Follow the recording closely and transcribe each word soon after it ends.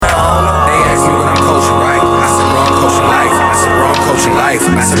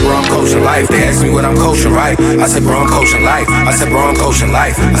life. They ask me what I'm coaching, right? I said, bro, I'm coaching life. I said, bro, I'm coaching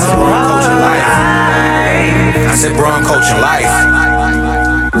life. I said, bro, I'm coaching life. I said, bro, I'm coaching life.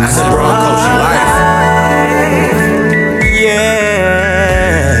 I said, bro, I'm coaching life. Yeah.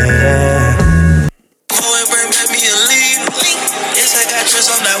 Boy, bring back me a lead. Yes, I got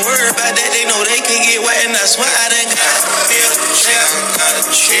trust, I'm not worried about that. They know they can get wet, and that's why I done got me a check. I got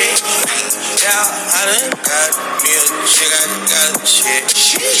a check. Yeah, I done got me a check. I got a check.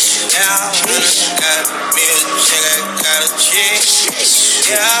 Yeah, I done got me a check. I got a check.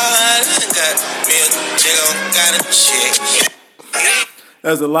 Yeah, I done got me a check. I got a check.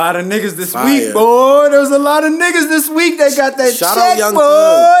 There's a lot of niggas this week, boy. There's a lot of niggas this week that got that Shout check, out Young boy.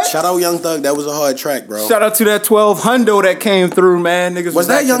 Thug. Shout out Young Thug. That was a hard track, bro. Shout out to that 12 hundo that came through, man. Niggas was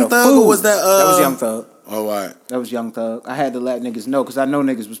that Young Thug or was that That was Young Thug. Oh, all right. That was Young Thug. I had to let niggas know because I know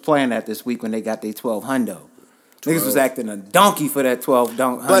niggas was playing that this week when they got their 12 hundo. 12. Niggas was acting a donkey for that 12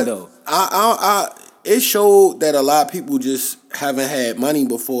 hundo. But it showed that a lot of people just haven't had money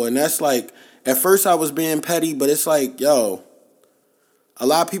before, and that's like, at first I was being petty, but it's like, yo, a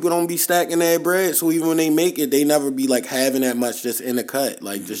lot of people don't be stacking their bread, so even when they make it, they never be like having that much just in the cut,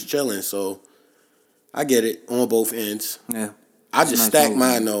 like just chilling. So I get it on both ends. Yeah, I just stack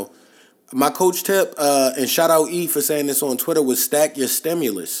mine though. My coach tip, and shout out E for saying this on Twitter, was stack your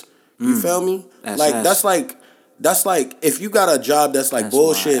stimulus. You feel me? That's like if you got a job that's like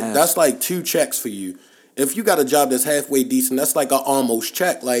bullshit, that's like 2 checks for you. If you got a job that's halfway decent, that's like an almost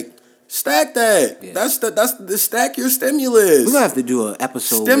check. Like, stack that. Yeah. That's the stack your stimulus. We're gonna have to do an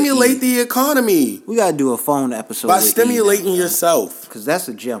episode. Stimulate the economy. We gotta do a phone episode by stimulating yourself. Because that's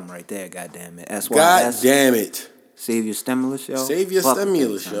a gem right there. God damn it. That's why. God damn it. Save your stimulus, yo. Save your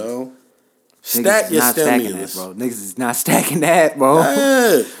stimulus, yo. Stack your stimulus, bro. Niggas is not stacking that, bro.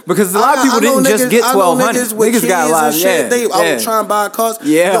 Yeah. Because a lot of people didn't just get 1,200. Niggas got a lot of shit. I was trying to buy a car.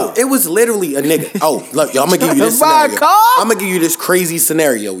 Yeah. Yo, it was literally a nigga. Oh, look, yo, I'm gonna give you this scenario. I'm gonna give you this crazy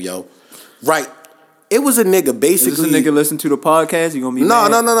scenario, yo. Right. It was a nigga basically. Is this a nigga listen to the podcast? You gonna be No.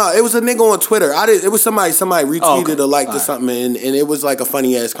 mad? It was a nigga on Twitter. It was somebody retweeted or liked or something, and it was like a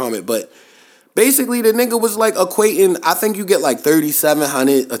funny ass comment. But basically, the nigga was like equating. I think you get like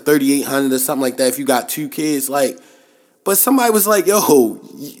 3,700 or 3,800 or something like that if you got 2 kids. Like, but somebody was like, "Yo,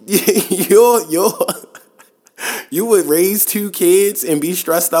 you would raise 2 kids and be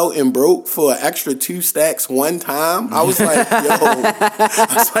stressed out and broke for an extra 2 stacks one time?" I was like,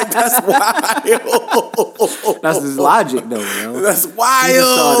 that's wild. That's his logic, though, yo. That's wild. He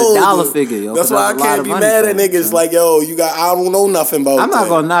just saw the dollar figure, yo. That's why I can't be mad at niggas like, yo, I don't know nothing about that. I'm not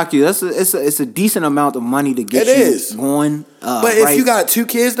gonna knock you. It's a decent amount of money to get going. But if you got 2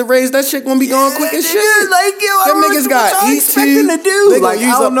 kids to raise, that shit gonna be going quick as shit. Like, yo, them niggas got eat too. To do. They gonna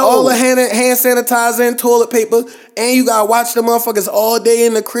use up all the hand sanitizer and toilet paper, and you gotta watch the motherfuckers all day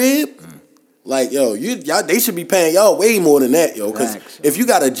in the crib. Like, yo, y'all, they should be paying y'all way more than that, yo. Because if you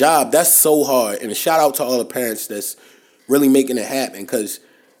got a job, that's so hard. And shout out to all the parents that's really making it happen. Because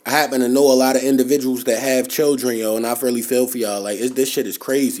I happen to know a lot of individuals that have children, yo, and I really feel for y'all. Like, this shit is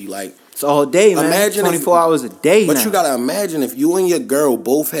crazy. Like, it's all day, man. Imagine 24 hours a day. But you gotta imagine if you and your girl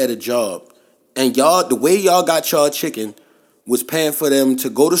both had a job, and y'all, the way y'all got y'all chicken was paying for them to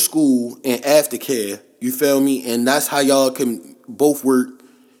go to school and aftercare. You feel me? And that's how y'all can both work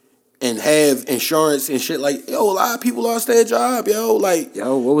and have insurance and shit. Like, yo, a lot of people lost their job, yo. Like,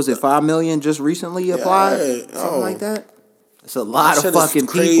 yo, what was it? 5 million just recently applied, something like that. It's a lot of fucking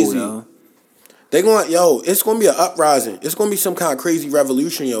people, yo. They it's gonna be an uprising. It's gonna be some kind of crazy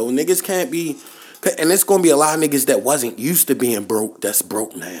revolution, yo. Niggas can't be, and it's gonna be a lot of niggas that wasn't used to being broke that's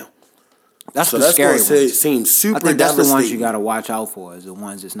broke now. That's the scary ones. It seems super. I think that's the ones you gotta watch out for. Is the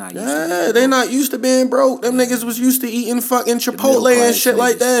ones that's not used to. Yeah, they not used to being broke. Them niggas was used to eating fucking Chipotle and shit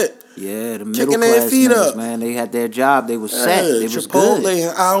like that. Yeah, the middle class niggas, man. They had their job. They was set. They was good. Chipotle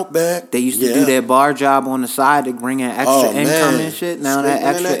and Outback. They used to do their bar job on the side to bring in extra income and shit. Now that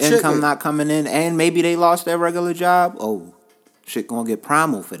extra income not coming in, and maybe they lost their regular job. Oh, shit gonna get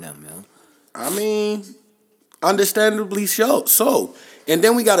primal for them, man. I mean, understandably so. And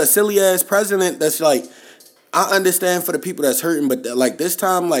then we got a silly ass president that's like, I understand for the people that's hurting, but like this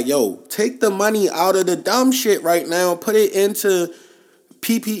time, like, yo, take the money out of the dumb shit right now, put it into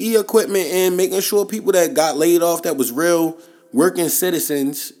PPE equipment and making sure people that got laid off that was real working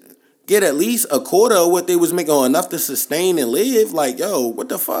citizens get at least a quarter of what they was making, or enough to sustain and live. Like, yo, what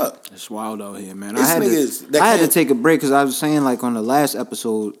the fuck? It's wild out here, man. I had to take a break because I was saying, like, on the last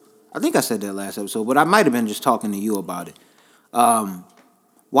episode, I think I said that last episode, but I might have been just talking to you about it.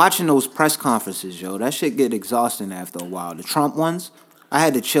 Watching those press conferences, yo, that shit get exhausting after a while. The Trump ones, I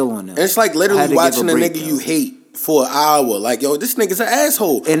had to chill on them. It's like literally watching a nigga you hate for an hour. Like, yo, this nigga's an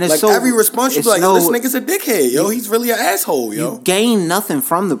asshole. And it's like, every response, you be like, yo, this nigga's a dickhead. Yo, he's really an asshole, yo. You gain nothing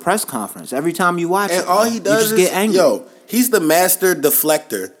from the press conference every time you watch it. And all he does is get angry. Yo, he's the master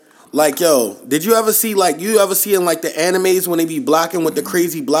deflector. Like, yo, did you ever see, like, in, like, the animes when they be blocking with the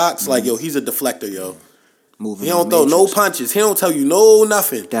crazy blocks? Like, yo, he's a deflector, yo. Moving he don't throw no punches. He don't tell you no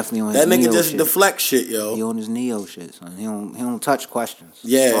nothing. Definitely on that his nigga Neo just shit. deflect shit, yo. He on his Neo shit, son. He don't touch questions.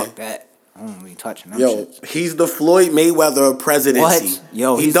 Yeah. Fuck that. I don't be touching them shits. He's the Floyd Mayweather of presidency. What?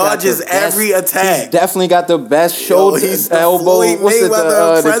 Yo, he dodges every attack. He's definitely got the best shoulder, he's the elbow. Floyd What's it?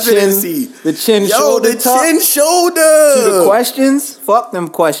 Mayweather presidency. The chin shoulder. Chin shoulder. To the questions? Fuck them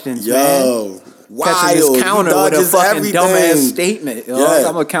questions, man. Wild. This counter with a fucking everything. dumbass statement. Yo. Yeah.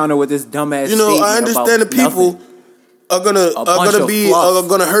 I'm gonna counter with this dumbass statement. You know, I understand the people are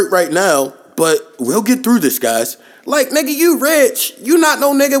gonna hurt right now, but we'll get through this, guys. Like, nigga, you rich. You not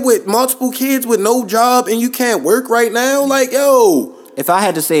no nigga with multiple kids with no job and you can't work right now. Like, yo. If I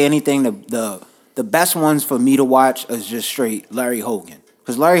had to say anything, the best ones for me to watch is just straight Larry Hogan.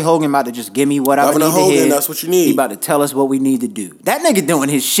 Because Larry Hogan about to just give me what I need to hear. That's what you need. He about to tell us what we need to do. That nigga doing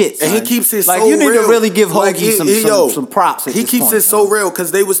his shit, son. And he keeps it like, so real. Like, you need to really give like, Hoagie some props at He this keeps point, it so real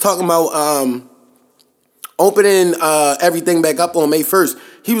because they was talking about opening everything back up on May 1st.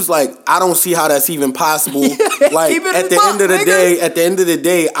 He was like, I don't see how that's even possible. Like, at the end of the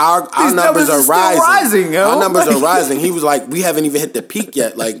day, our numbers are rising. Yo. Our numbers are rising. He was like, we haven't even hit the peak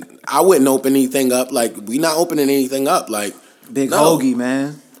yet. Like, I wouldn't open anything up. Like, we not opening anything up. Like, Big Hoagie,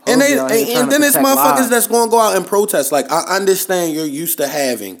 man. And then it's motherfuckers that's going to go out and protest. Like, I understand you're used to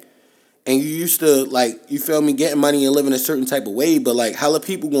having, and you used to, like, you feel me, getting money and living a certain type of way, but, like, hella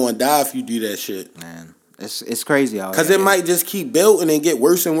people going to die if you do that shit. Man, it's crazy out here. Because it might just keep building and get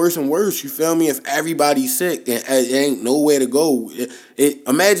worse and worse and worse, you feel me, if everybody's sick and it ain't nowhere to go.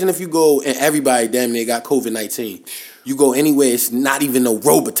 Imagine if you go and everybody damn near got COVID-19. You go anywhere, it's not even no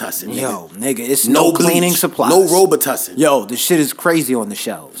Robitussin, nigga. Yo, nigga, it's no cleaning supplies. No Robitussin. Yo, the shit is crazy on the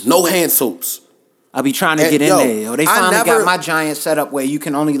shelves. No hand soaps. I be trying to get in there. Yo, they finally got my giant setup where you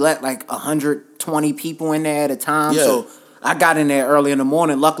can only let like 120 people in there at a time. Yeah. So I got in there early in the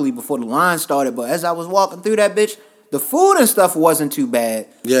morning, luckily before the line started. But as I was walking through that bitch, the food and stuff wasn't too bad.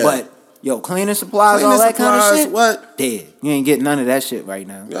 Yeah. But yo, cleaning supplies, all that kind of shit, what? Dead. You ain't getting none of that shit right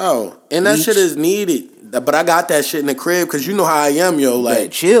now. Yo, and that shit is needed. But I got that shit in the crib because you know how I am, yo.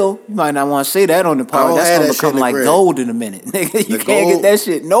 Like, chill. You might not want to say that on the pod. That's gonna become like gold in a minute, nigga. You can't get that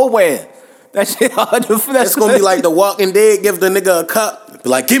shit nowhere. That shit hard to. That's gonna be like The Walking Dead. Give the nigga a cup. Be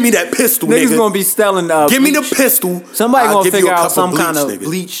like, give me that pistol, nigga. Niggas gonna be selling. Give me the pistol. Somebody gonna figure out some kind of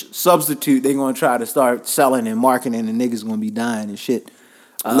bleach substitute. They gonna try to start selling and marketing, and niggas gonna be dying and shit.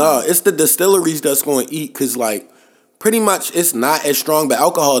 No, it's the distilleries that's gonna eat because like. Pretty much, it's not as strong, but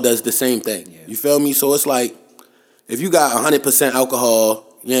alcohol does the same thing. Yeah. You feel me? So it's like, if you got 100% alcohol,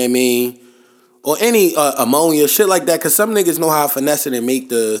 you know what I mean? Or any ammonia, shit like that, because some niggas know how to finesse it and make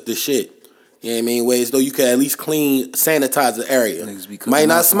the shit. You know what I mean? Ways though you can at least sanitize the area. Might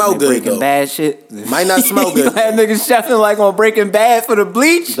not smell good, though. Bad shit. Might not smell good. That niggas chefing like on Breaking Bad for the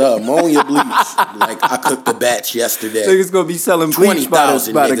bleach. The ammonia bleach. Like, I cooked the batch yesterday. Niggas gonna be selling bleach by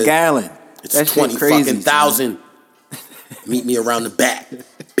the gallon. It's 20,000. Meet me around the back,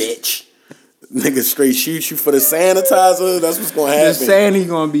 bitch. Nigga straight shoot you for the sanitizer. That's what's gonna happen. The sandy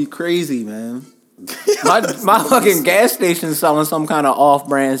gonna be crazy, man. my fucking gas station selling some kind of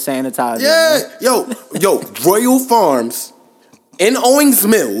off-brand sanitizer. Yeah, yo, Royal Farms in Owings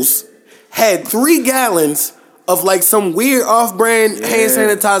Mills had 3 gallons of like some weird off-brand hand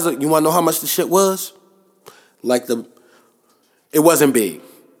sanitizer. You wanna know how much the shit was? It wasn't big.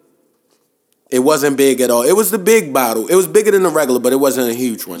 It wasn't big at all. It was the big bottle. It was bigger than the regular, but it wasn't a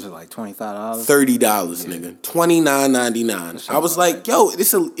huge one. Was it like $25? $30, nigga. $29.99. I was like, yo,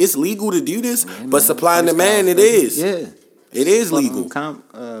 it's legal to do this, but supply and demand, it is. Yeah. It is legal.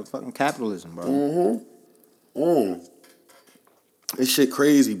 Fucking capitalism, bro. This shit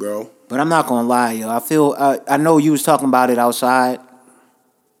crazy, bro. But I'm not gonna lie, yo. I feel, I know you was talking about it outside,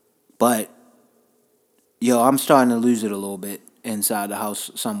 but, yo, I'm starting to lose it a little bit inside the house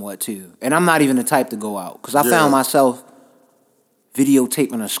somewhat too. And I'm not even the type to go out because I found myself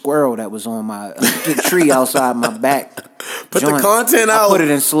videotaping a squirrel that was on my tree outside my back. Put the content out. I put it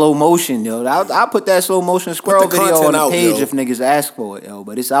in slow motion, yo. I'll put that slow motion squirrel video on the page if niggas ask for it, yo.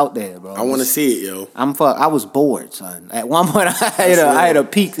 But it's out there, bro. I want to see it, yo. I was bored, son. At one point, I had a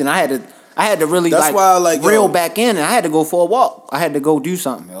peak and I I had to really That's why I like, reel yo, back in, and I had to go for a walk. I had to go do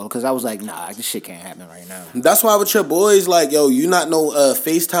something, yo, because I was like, nah, this shit can't happen right now. That's why with your boys, like, yo, you not no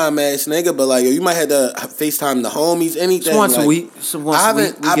FaceTime ass nigga, but like, yo, you might have to FaceTime the homies, anything. It's once like, a week. It's once I a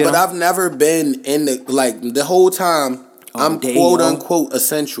week. haven't, but I've never been in the whole time. I'm quote unquote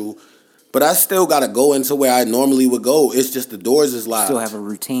essential, but I still gotta go into where I normally would go. It's just the doors is locked. Still have a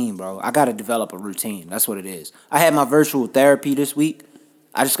routine, bro. I gotta develop a routine. That's what it is. I had my virtual therapy this week.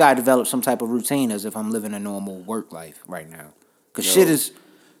 I just gotta develop some type of routine as if I'm living a normal work life right now. Cause shit is.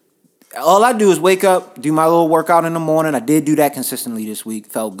 All I do is wake up, do my little workout in the morning. I did do that consistently this week.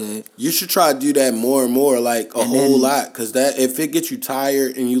 Felt good. You should try to do that more and more, like a whole lot, cause that if it gets you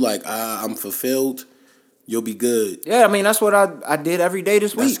tired and you like, I'm fulfilled, you'll be good. Yeah, I mean that's what I did every day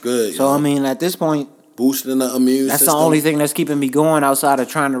this week. That's good. So I mean, at this point, boosting the immune that's system. the only thing that's keeping me going outside of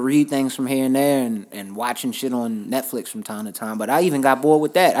trying to read things from here and there and watching shit on Netflix from time to time. But I even got bored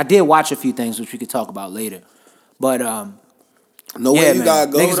with that. I did watch a few things which we could talk about later. But way you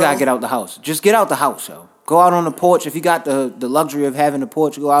gotta go. Niggas gotta get out the house. Just get out the house, yo. Go out on the porch. If you got the luxury of having a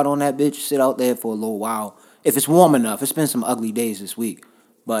porch, go out on that bitch. Sit out there for a little while. If it's warm enough. It's been some ugly days this week.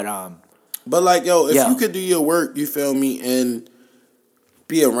 But like, yo, if you could do your work, you feel me, and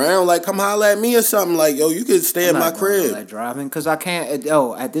be around, like, come holler at me or something. Like, yo, you could stay at my crib. Like driving, because I can't.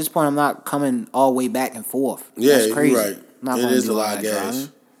 Yo, at this point, I'm not coming all the way back and forth. Yeah, that's crazy. You're right. It is a lot of gas.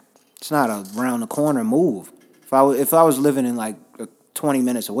 Driving. It's not a round the corner move. If I was living in like 20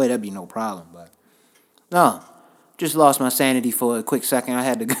 minutes away, that'd be no problem. But no, just lost my sanity for a quick second. I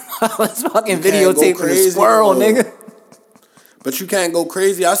had to go. I was fucking videotaping a squirrel, nigga. But you can't go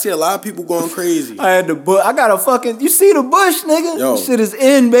crazy. I see a lot of people going crazy. I got a fucking. You see the bush, nigga? Yo, this shit is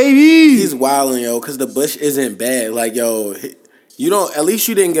in, baby. He's wilding, yo, because the bush isn't bad. Like, yo, you don't. At least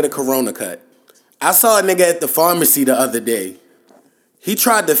you didn't get a corona cut. I saw a nigga at the pharmacy the other day. He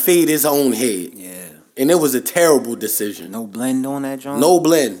tried to fade his own head. Yeah. And it was a terrible decision. No blend on that joint? No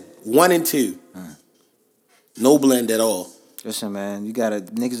blend. 1 and 2. No blend at all. Listen, man,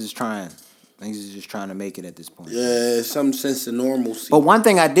 niggas is trying. Niggas is just trying to make it at this point. Yeah, some sense of normalcy. But one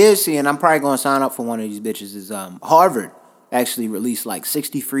thing I did see, and I'm probably going to sign up for one of these bitches, is Harvard actually released like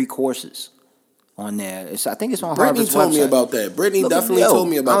 60 free courses on there. I think it's on Harvard's website. Brittany told me about that. Brittany definitely told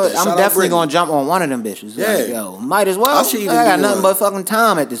me about that. I'm definitely going to jump on one of them bitches. Yeah. Like, yo, might as well. I got nothing but fucking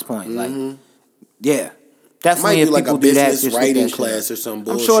time at this point. Mm-hmm. Like, yeah. Definitely, might if be like people a do that, business writing class or some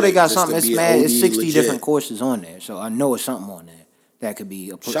bullshit. I'm sure they got something. It's 60 legit. different courses on there, so I know it's something on there that could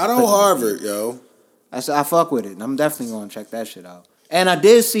be. Shout out Harvard, yo. I fuck with it. I'm definitely gonna check that shit out. And I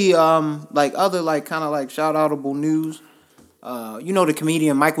did see like other like kind of like shout outable news. You know the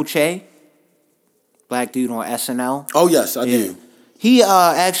comedian Michael Che, black dude on SNL. Oh yes, I do. He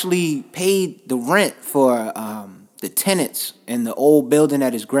actually paid the rent for the tenants in the old building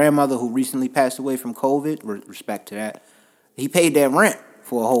that his grandmother, who recently passed away from COVID, respect to that, he paid that rent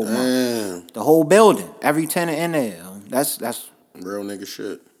for a whole month. The whole building, every tenant in there. That's real nigga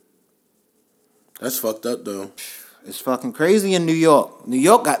shit. That's fucked up though. It's fucking crazy in New York. New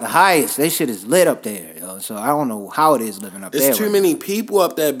York got the highest. That shit is lit up there, yo. So I don't know how it is living up there. There's too many people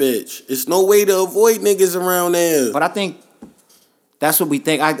up that bitch. It's no way to avoid niggas around there. But I think that's what we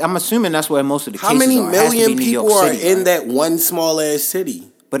think. I'm assuming that's where most of the cases are. How many million people are City, in right? that one small ass city?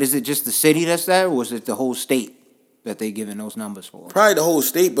 But is it just the city that's there, or is it the whole state that they giving those numbers for? Probably the whole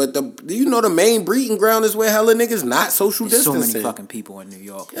state, but do you know the main breeding ground is where hella niggas not social There's distancing. so many fucking people in New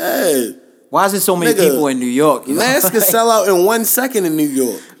York. Yeah. Why is there so many people in New York? Masks can sell out in 1 second in New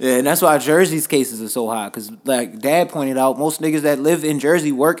York. Yeah, and that's why Jersey's cases are so high. Because, like Dad pointed out, most niggas that live in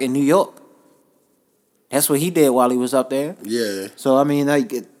Jersey work in New York. That's what he did while he was up there. Yeah. So, I mean,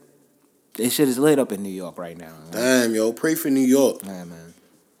 like, this shit is lit up in New York right now. Man. Damn, yo. Pray for New York. Yeah, man.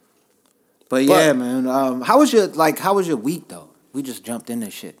 But yeah, man. How was your week, though? We just jumped in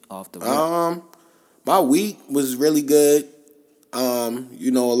this shit off the rip. My week was really good.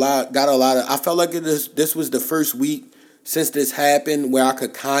 You know, I felt like this was the first week since this happened where I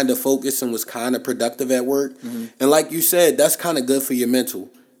could kind of focus and was kind of productive at work. Mm-hmm. And like you said, that's kind of good for your mental.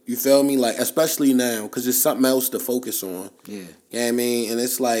 You feel me? Like, especially now, because there's something else to focus on. Yeah. You know what I mean? And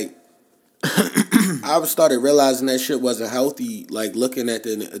it's like, I started realizing that shit wasn't healthy, like looking at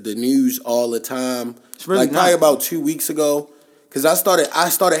the news all the time. It's really like, probably about 2 weeks ago. Because I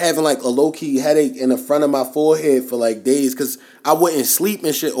started having like a low-key headache in the front of my forehead for like days because I wouldn't sleep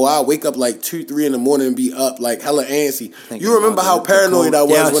and shit, or I'd wake up like 2, 3 in the morning and be up like hella antsy. You remember how paranoid I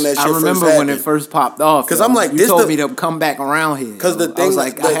was when that shit first happened? I remember when it first popped off. Because I'm like, you told me to come back around here. Because the thing, I was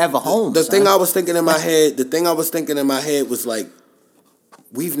like, I have a home. The thing I was thinking in my head was like,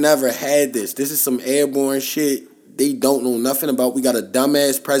 we've never had this. This is some airborne shit. they don't know nothing about. We got a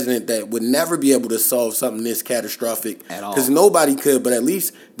dumbass president that would never be able to solve something this catastrophic at all. Because nobody could, but at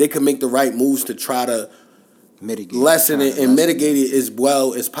least they could make the right moves to try to lessen it and mitigate it as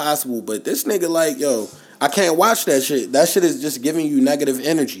well as possible. But this nigga, like, yo, I can't watch that shit. That shit is just giving you negative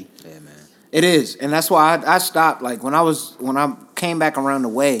energy. Yeah, man. It is, and that's why I stopped. Like when I came back around the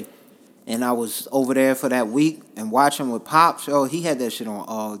way, and I was over there for that week and watching with Pops. Yo, he had that shit on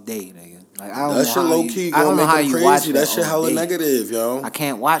all day, nigga. Like I don't that know shit how low you, key I don't know how make you crazy. watch That shit hella day. negative, yo. I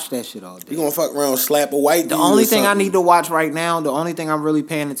can't watch that shit all day. You gonna fuck around, slap a white dude. The only or thing I something. need to watch right now, the only thing I'm really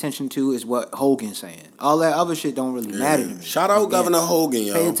paying attention to is what Hogan's saying. All that other shit don't really matter to me. Shout out Governor Hogan,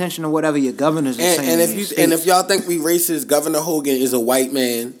 yo. Pay attention to whatever your governors are saying. And if y'all think we racist, Governor Hogan is a white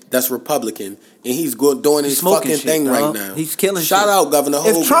man that's Republican, and he's doing his fucking shit, thing dog. right now. He's killing Shout shit. out Governor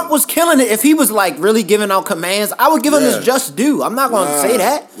Hogan. If Trump was killing it, if he was like really giving out commands, I would give him his just due. I'm not gonna say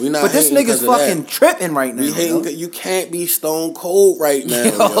that. We not but this hating nigga's 'cause of fucking that. tripping right now. We hating. You can't be stone cold right now.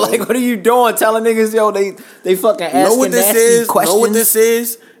 Yo, yo. like what are you doing? Telling niggas, yo, they fucking asking know what this nasty is? questions. Know what this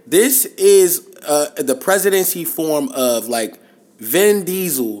is? This is the presidency form of like Vin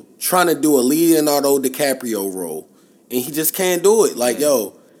Diesel trying to do a Leonardo DiCaprio role, and he just can't do it. Like,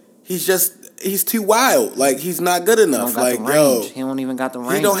 yo, he's too wild. Like, he's not good enough. Like, yo, he don't even got the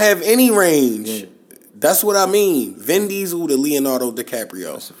range. he don't have any range. Yeah. That's what I mean. Vin Diesel to Leonardo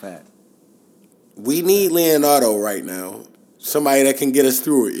DiCaprio. That's a fact. We need Leonardo right now. Somebody that can get us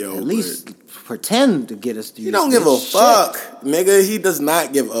through it, yo. At least pretend to get us through. He don't give a fuck, nigga. He does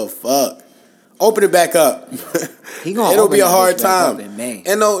not give a fuck. Open it back up. It'll be a hard time.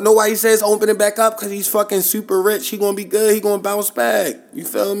 And know why he says open it back up? Because he's fucking super rich. He gonna be good. He gonna bounce back. You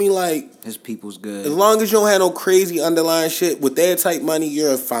feel me? Like, his people's good. As long as you don't have no crazy underlying shit with their type money,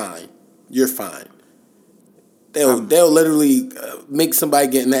 you're fine. You're fine. They'll literally make somebody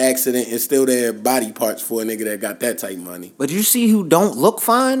get in an accident and steal their body parts for a nigga that got that type money. But you see who don't look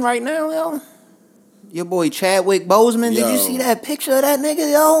fine right now, yo? Your boy Chadwick Boseman. Yo. Did you see that picture of that nigga,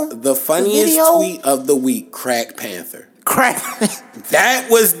 yo? The funniest tweet of the week, Crack Panther. Crack. That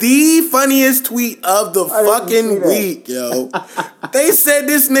was the funniest tweet of the fucking week, yo. They said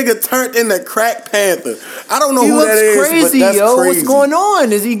this nigga turned into Crack Panther. I don't know who that is, crazy, but that's yo. crazy. What's going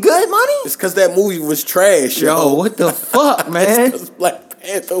on? Is he good, money? It's because that movie was trash, yo. What the fuck, man? It's 'cause Black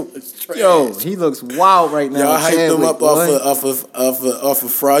Panther was trash. Yo, he looks wild right now. Y'all hyped him up boy. off a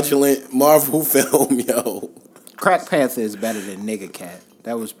fraudulent Marvel film, yo. Crack Panther is better than Nigga Cat.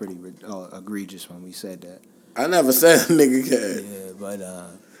 That was pretty egregious when we said that. I never said nigga cat. Yeah, but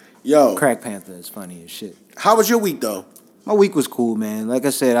yo, Crack Panther is funny as shit. How was your week though? My week was cool, man. Like I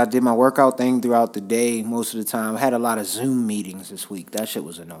said, I did my workout thing throughout the day most of the time. I had a lot of Zoom meetings this week. That shit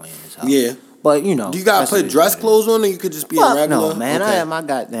was annoying as hell. Yeah. But, you know. Do you got to put dress clothes on or you could just be Fuck a regular? no, man. Okay. I had my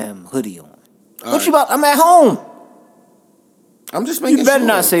goddamn hoodie on. All What you about? I'm at home. I'm just making You better sure.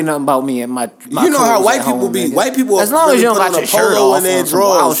 not say nothing about me and my You know how clothes white at people home, be. nigga. White people as long really as you don't put got on your a shirt polo off and their on some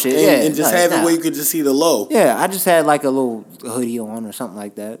wild drawers shit. and just like, have it where you could just see the low. Yeah, I just had like a little hoodie on or something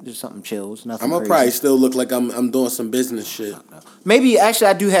like that. Just something chills. Nothing I'm gonna crazy. probably still look like I'm doing some business shit. Maybe actually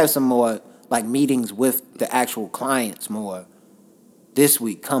I do have some more like meetings with the actual clients more this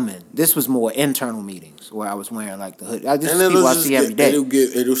week coming. This was more internal meetings where I was wearing like the hoodie. This is people I see every day.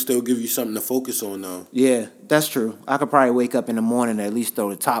 It'll still give you something to focus on though. Yeah, that's true. I could probably wake up in the morning and at least throw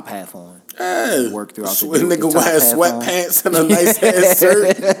the top half on. Hey, Work throughout the day. Nigga wear sweatpants and a nice ass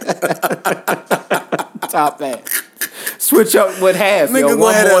shirt. Top half. Switch up with half. Nigga yo.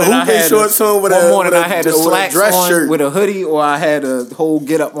 gonna have a hooping shorts on with one a morning I had a slacks dress on shirt with a hoodie, or I had a whole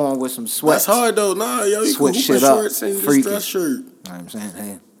get up on with some sweats. That's hard though. Nah, yo, you Switch can shit hooping up. shorts and just Freaky. dress shirt. You know what I'm saying?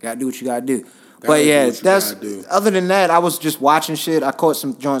 Hey, gotta do what you gotta do. Gotta But do yeah, what you that's gotta do. other than that, I was just watching shit. I caught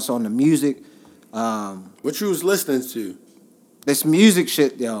some joints on the music. What you was listening to? This music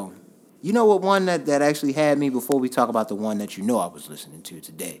shit, yo. You know what one that actually had me before we talk about the one that you know I was listening to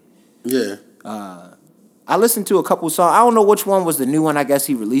today? Yeah. I listened to a couple songs. I don't know which one was the new one I guess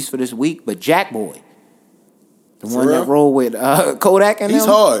he released for this week, but Jack Boy. The For one real? that rolled with Kodak and He's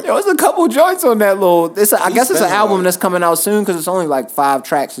them. hard. There was a couple joints on that little. I guess it's an been album hard. that's coming out soon because it's only like 5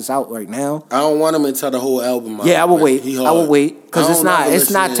 tracks that's out right now. I don't want him until the whole album out. Yeah, I will but wait. he I will hard. wait because I it's don't not. never It's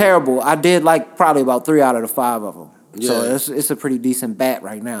not listen to terrible. I did like probably about 3 out of the 5 of them. So Yeah. it's a pretty decent bat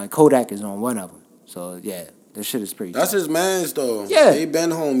right now. And Kodak is on one of them. So yeah, this shit is pretty. That's his mans though. Yeah. They been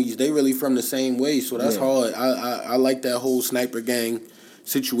homies. They really from the same way, so that's Yeah. hard. I like that whole sniper gang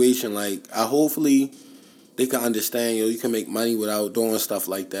situation. Like, hopefully they can understand, yo, you can make money without doing stuff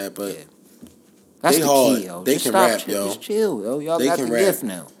like that, but Yeah. That's they the hard. key, yo. They Just can stop, rap, chill. yo. Just chill, yo. Y'all They got can the rap. gift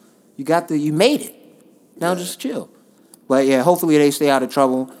now. You made it. Now just chill. But yeah, hopefully they stay out of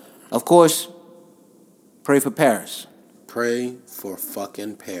trouble. Of course, Pray for Paris. Pray for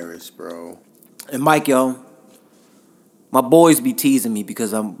fucking Paris, bro. And Mike, yo, my boys be teasing me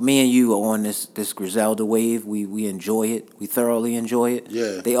because me and you are on this Griselda wave. We enjoy it. We thoroughly enjoy it.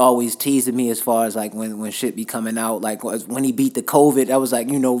 Yeah. They always teasing me as far as like when shit be coming out. Like when he beat the COVID, I was like,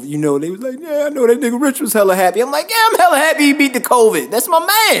 you know, they was like, yeah, I know that nigga Rich was hella happy. I'm like, yeah, I'm hella happy he beat the COVID. That's my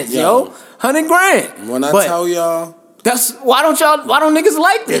man, yo. 100 grand. When I tell y'all, why don't niggas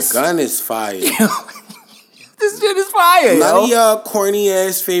like this? The gun is fire. This shit is fire, None of y'all corny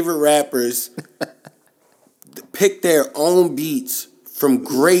ass favorite rappers pick their own beats from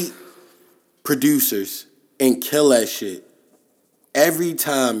great producers and kill that shit every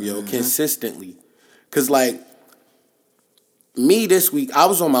time, yo, consistently. Cause like me this week, I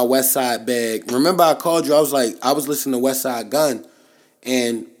was on my West Side bag. Remember I called you? I was listening to West Side Gun,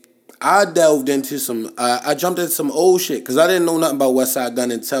 and I delved into I jumped into some old shit because I didn't know nothing about West Side Gun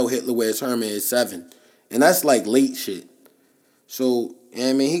until Hitler Wears Hermes 7, and that's like late shit. So. Yeah,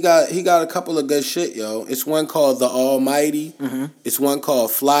 I mean, he got a couple of good shit, yo. It's one called The Almighty. Mm-hmm. It's one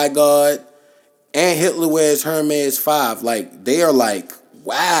called Fly God. And Hitler Wears Hermes 5. Like, they are like,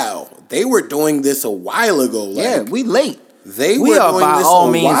 wow. They were doing this a while ago. Like, yeah, we late. They were doing this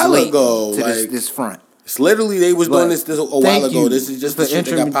a while ago. To like, this front. It's literally, they was doing this a while ago. This is just the shit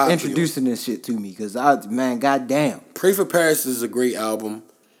that got popular. Introducing this shit to me, because, man, goddamn. Pray for Paris is a great album.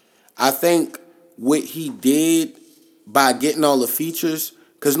 I think what he did by getting all the features,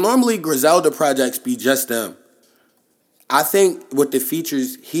 because normally Griselda projects be just them. I think with the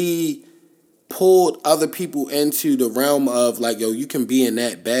features, he pulled other people into the realm of like, yo, you can be in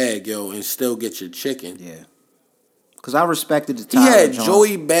that bag, yo, and still get your chicken. Yeah. Because I respected the Tyler. He had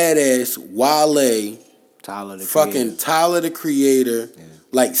Joey Badass, Wale, Tyler the fucking Tyler the Creator,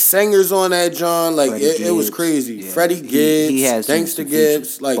 like singers on that John, like it was crazy. Yeah. Freddie Gibbs, he has Gangsta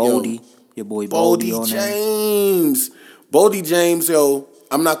Gibbs, like Boldy, yo, your boy Boldy on James. Boldy James, yo,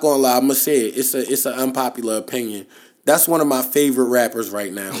 I'm not gonna lie, I'm gonna say it. It's an unpopular opinion. That's one of my favorite rappers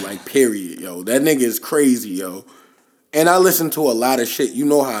right now, like period, yo. That nigga is crazy, yo. And I listen to a lot of shit. You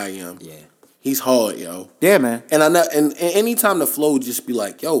know how I am. Yeah. He's hard, yo. Yeah, man. And and anytime the flow just be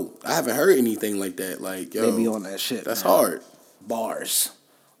like, yo, I haven't heard anything like that. Like, yo. They be on that shit. That's man. hard. Bars.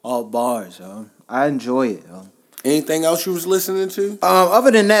 All bars, yo. I enjoy it, yo. Anything else you was listening to? Other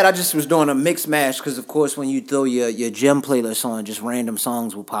than that, I just was doing a mix mash because, of course, when you throw your gym playlist on, just random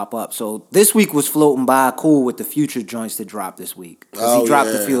songs will pop up. So this week was floating by cool with the Future joints that dropped this week. He dropped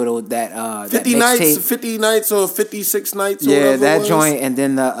a few of that 50 nights or 56 nights. Or yeah, that joint, and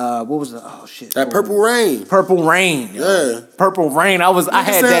then the what was the that Purple Rain. Purple Rain. Yeah, Purple Rain. I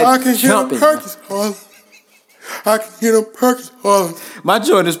had that I can jumping. I can hear them Perkins. My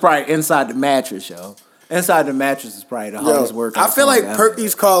joint is probably Inside the Mattress, yo. Inside the Mattress is probably the hardest work. I feel like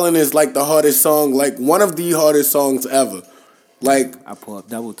Perky's Calling is like the hardest song, like one of the hardest songs ever. Like I pull up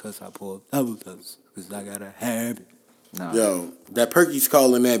double touch, because I got a habit. Nah. Yo, that Perky's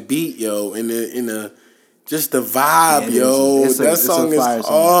Calling, that beat, yo, in the just the vibe, yo. That song is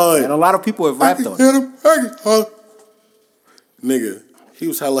hard. And a lot of people have rapped on it. Nigga. He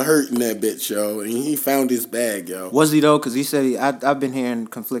was hella hurt in that bitch, yo, and he found his bag, yo. Was he though? Because he said I've been hearing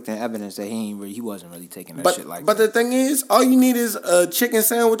conflicting evidence that he wasn't really taking that shit like that. But the thing is, all you need is a chicken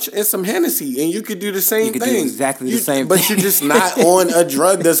sandwich and some Hennessy, and you could do the same thing. You could do exactly the same thing. But you're just not on a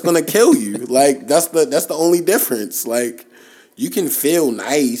drug that's gonna kill you. Like that's the only difference. Like you can feel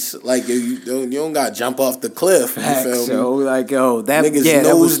nice, like you don't gotta jump off the cliff. You feel me? Like yo, that niggas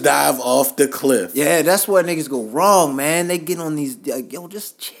nosedive off the cliff. Yeah, that's where niggas go wrong, man. They get on these like, yo,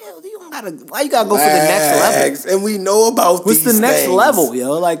 just chill. You don't gotta. Why you gotta go for the next level? And we know about what's these the next things. level,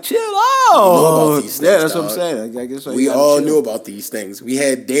 yo? Like chill. We know about these things, that's dog. what I'm saying. I guess we all knew about these things. We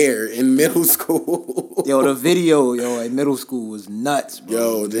had Dare in middle school. Yo, the video, in middle school was nuts, bro.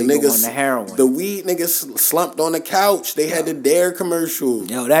 Yo, the niggas on the heroin. The weed niggas slumped on the couch. They had the Dare commercial.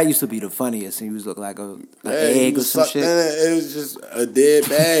 Yo, that used to be the funniest. He was looking like an egg or some shit. It was just a dead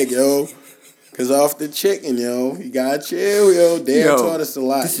bag, yo. Cause off the chicken, yo. You gotta chill, yo. Dare taught us a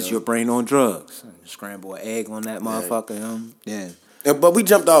lot. This is your brain on drugs. Scramble an egg on that motherfucker, Yeah. But we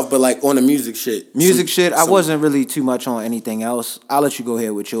jumped off, but like on the music shit. I wasn't really too much on anything else. I'll let you go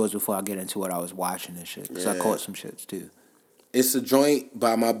ahead with yours before I get into what I was watching and shit. Because I caught some shits too. It's a joint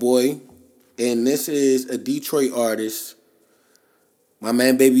by my boy. And this is a Detroit artist. My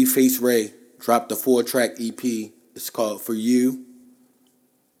man Babyface Ray dropped a 4-track EP. It's called For You.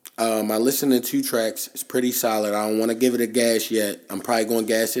 I listened to 2 tracks. It's pretty solid. I don't want to give it a gas yet. I'm probably going to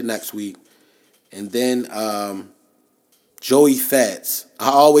gas it next week. And then Joey Fats. I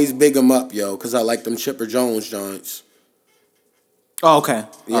always big him up, yo, because I like them Chipper Jones joints. Oh, okay.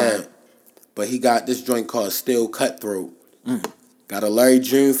 Yeah. but he got this joint called Still Cutthroat. Got a Larry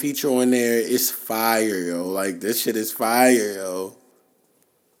June feature on there. It's fire, yo. Like, this shit is fire, yo.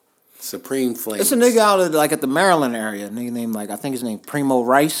 Supreme Flames. It's a nigga out of, like, at the Maryland area. A nigga named, like, I think his name Primo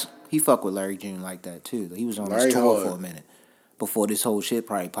Rice. He fuck with Larry June like that, too. He was on this tour for a minute before this whole shit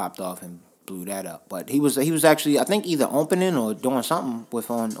probably popped off and blew that up. But he was actually, I think, either opening or doing something with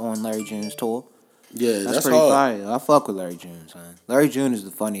on Larry June's tour. Yeah, that's pretty hard. fire. I fuck with Larry June, son. Larry June is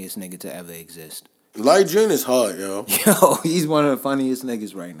the funniest nigga to ever exist. Larry June is hard, yo. Yo, he's one of the funniest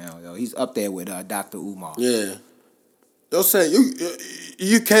niggas right now, yo. He's up there with Dr. Umar. Yeah. They'll say,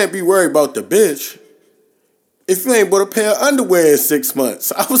 you can't be worried about the bitch if you ain't bought a pair of underwear in 6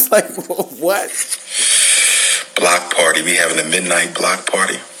 months. I was like, what? Block party. We having a midnight block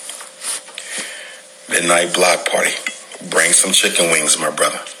party. Midnight block party. Bring some chicken wings, my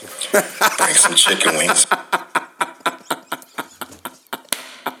brother. Bring some chicken wings.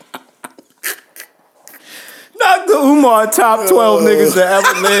 Dr. Umar, top 12 niggas to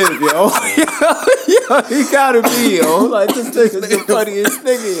ever live, yo. Yo, he gotta be, yo. Like, this nigga's the funniest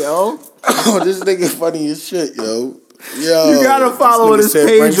nigga, yo. Oh, this nigga funny as shit, yo. Yo, you gotta follow this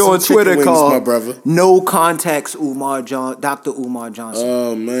page on Twitter wings, called my brother. No Context Dr. Umar Johnson.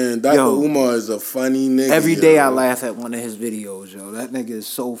 Oh, man. Dr. Umar is a funny nigga. Every day I laugh at one of his videos, yo. That nigga is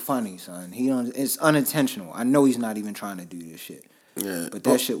so funny, son. It's unintentional. I know he's not even trying to do this shit. Yeah. But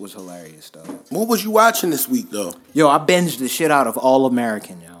that shit was hilarious, though. What was you watching this week, though? Yo, I binged the shit out of All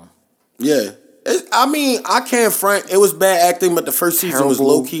American, yo. Yeah. I can't front. It was bad acting, but the first season was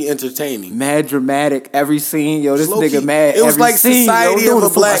low-key entertaining. Mad dramatic. Every scene, yo, this Low-key. nigga mad. It was every like scene, Society yo,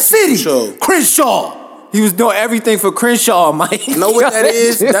 of a Black City show. Crenshaw. He was doing everything for Crenshaw, Mike. You know what that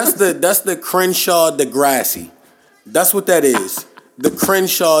is? That's the Crenshaw Degrassi. That's what that is. The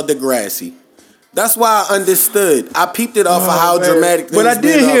Crenshaw Degrassi. That's why I understood. I peeped it off of how dramatic things. But I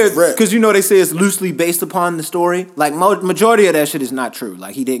did hear, because because you know they say it's loosely based upon the story. Like, majority of that shit is not true.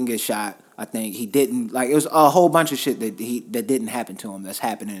 Like, he didn't get shot. I think he didn't. Like, it was a whole bunch of shit that didn't happen to him that's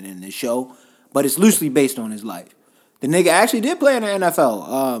happening in this show. But it's loosely based on his life. The nigga actually did play in the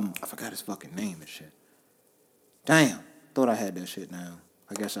NFL. I forgot his fucking name and shit. Damn. Thought I had that shit now.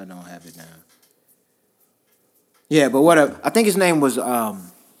 I guess I don't have it now. Yeah, but whatever. I think his name was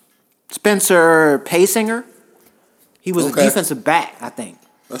Spencer Paysinger. He was a defensive back, I think,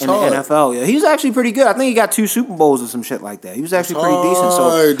 in the NFL. Yeah, he was actually pretty good. I think he got 2 Super Bowls or some shit like that. He was actually pretty decent.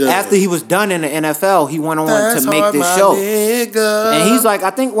 So after he was done in the NFL, he went on to make this show. And he's like,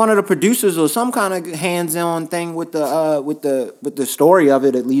 I think one of the producers or some kind of hands-on thing with the story of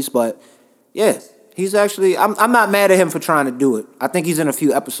it at least. But yeah, he's actually. I'm not mad at him for trying to do it. I think he's in a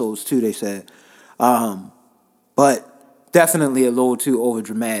few episodes too. They said, but. Definitely a little too over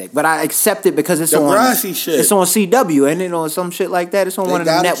dramatic, but I accept it because it's Degrassi shit. It's on CW, and some shit like that. It's on one of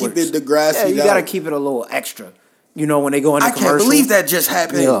the networks. Keep it Degrassi. Yeah, you gotta keep it a little extra. You know when they go into commercial. I can't believe that just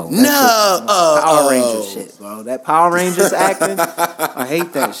happened. Yo, Power Rangers shit, bro. That Power Rangers acting, I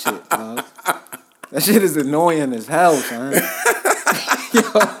hate that shit, bro. That shit is annoying as hell, son. Yo.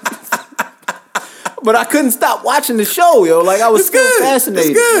 But I couldn't stop watching the show, yo. Like I was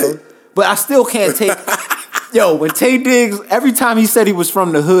fascinated, yo. But I still can't take. Yo, when Tay Diggs, every time he said he was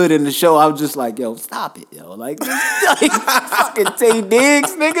from the hood in the show, I was just like, yo, stop it, yo. Like fucking Tay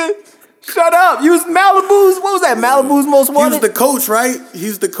Diggs, nigga. Shut up. You was Malibu's, what was that? Malibu's Most Wanted? He was the coach, right?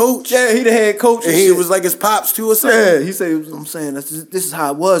 He's the coach. Yeah, he the head coach. And he was like his pops too or something? Yeah, he said, I'm saying, this is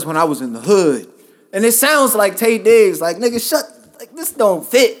how it was when I was in the hood. And it sounds like Tay Diggs, like, nigga, like, this don't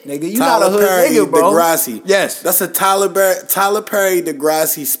fit, nigga. You Tyler not a hood Perry, nigga, bro. Degrassi. Yes. That's a Tyler Perry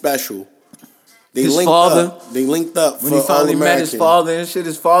Degrassi special. His father. They linked up when he finally met his father and shit.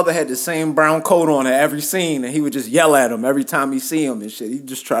 His father had the same brown coat on at every scene, and he would just yell at him every time he see him and shit. He'd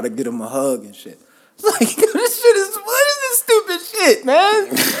just try to get him a hug and shit. It's like, what is this stupid shit,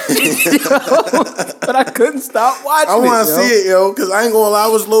 man? But I couldn't stop watching it. I want to see it, yo, because I ain't gonna lie, I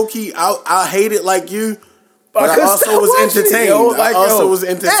was low key. I hate it like you, but I also was entertained. I also was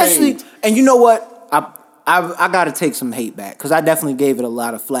entertained. Actually, and you know what? I got to take some hate back because I definitely gave it a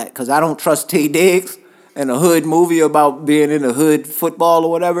lot of flack because I don't trust Tay Diggs in a hood movie about being in a hood football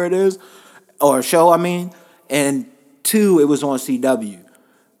or whatever it is, or a show, I mean. And 2, it was on CW.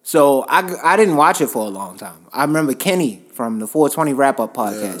 So I didn't watch it for a long time. I remember Kenny from the 420 Wrap-Up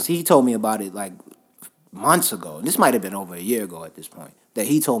podcast. Yeah. He told me about it like months ago. This might have been over a year ago at this point that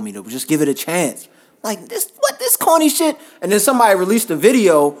he told me to just give it a chance. Like, this corny shit? And then somebody released a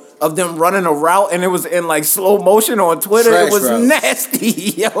video of them running a route, and it was in, like, slow motion on Twitter. It was nasty.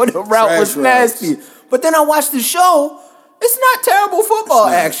 Yo, the route was nasty. But then I watched the show. It's not terrible football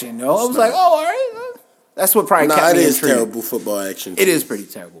action, yo. I was like, oh, all right. That's what probably kept me It is intrigued. terrible football action. It is pretty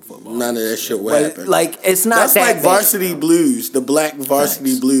terrible football. None of that shit will happen. Like, it's not That's that like bad, Varsity bro. Blues, the black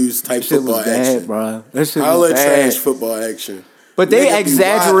Varsity Blues type That shit football was bad, action. bro. That shit I was like bad. trash football action. But they Nigga be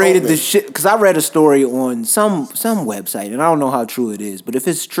exaggerated wide the open. shit because I read a story on some website, and I don't know how true it is, but if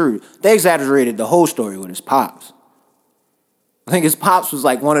it's true, they exaggerated the whole story with his pops. I think his pops was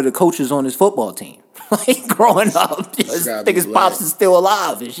like one of the coaches on his football team. Like growing up, I think his pops is still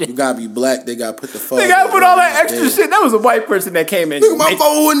alive and shit. You gotta be black. They gotta put the fuck. They gotta put all that extra shit. That was a white person that came in. Look at my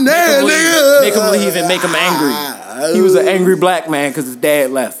phone in there, nigga. Make him leave and make him angry. He was an angry black man because his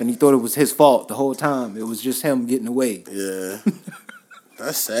dad left, and he thought it was his fault the whole time. It was just him getting away. Yeah,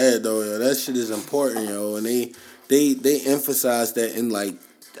 that's sad though. Yo. That shit is important, yo. And they emphasize that in like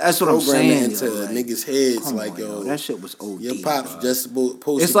that's what I'm saying into like, niggas' heads. Like, yo, that shit was OD. Your pops bro. just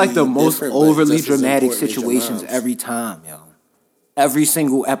supposed it's to like be the most different, but overly just as dramatic important as your situations moms. every time, yo. Every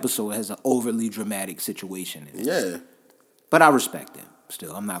single episode has an overly dramatic situation in it. Yeah. But I respect it.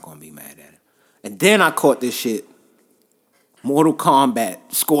 Still, I'm not gonna be mad at it. And then I caught this shit. Mortal Kombat,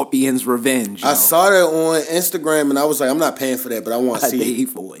 Scorpion's Revenge. Yo. I saw that on Instagram and I was like, I'm not paying for that, but I want to I see paid it.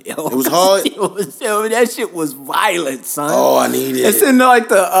 for it, yo. It was hard. That shit was violent, son. Oh, I need it. It's in like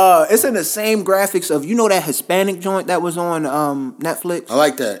the it's in the same graphics of that Hispanic joint that was on Netflix. I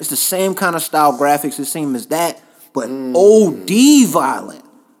like that. It's the same kind of style graphics, the same as that, but OD violent.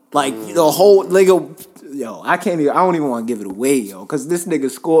 Like the whole nigga. Yo, I don't even want to give it away, yo, because this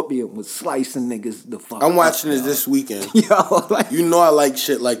nigga Scorpion was slicing niggas the fuck. I'm watching up, it yo. this weekend. Yo, like, You know I like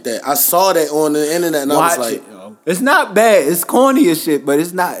shit like that. I saw that on the internet and I was like, it, yo. It's not bad. It's corny as shit, but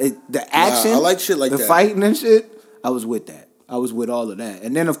it's not the action. I like shit like the that. fighting and shit. I was with that. I was with all of that.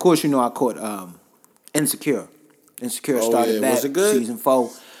 And then of course I caught Insecure. Insecure started back Was it good? season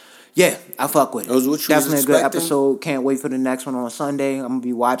 4. Yeah, I fuck with it. That was what you Definitely was a good expecting? episode. Can't wait for the next one on Sunday. I'm gonna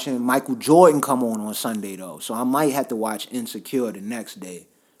be watching Michael Jordan come on Sunday though, so I might have to watch Insecure the next day.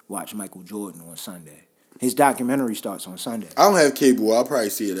 Watch Michael Jordan on Sunday. His documentary starts on Sunday. I don't have cable. I'll probably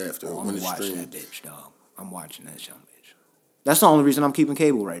see it after I'm when gonna it's watch streamed. that bitch, dog. I'm watching that young bitch. That's the only reason I'm keeping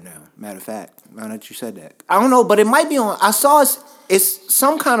cable right now. Matter of fact, now that you said that, I don't know, but it might be on. I saw it's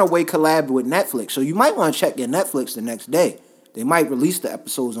some kind of way collabed with Netflix, so you might want to check your Netflix the next day. They might release the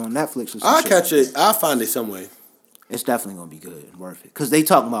episodes on Netflix or something. I'll catch it. I'll find it some way. It's definitely gonna be good and worth it. Cause they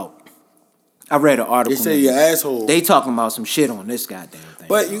talking about. I read an article. They say you're asshole. They talking about some shit on this goddamn thing.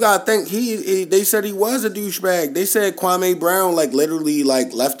 But you gotta think they said he was a douchebag. They said Kwame Brown literally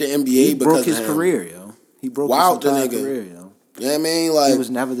left the NBA he because broke his of him. career, yo. He broke Wild, his the entire nigga. career, yo. You know what I mean? Like He was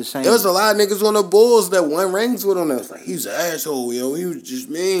never the same. there was a lot of niggas on the Bulls that won rings with him. That was like, he's an asshole, yo. He was just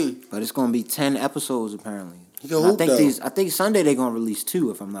mean. But it's gonna be 10 episodes apparently. He can And hoop, though. I think Sunday they're gonna release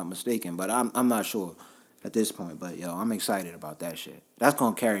 2 if I'm not mistaken, but I'm not sure at this point. But yo, I'm excited about that shit. That's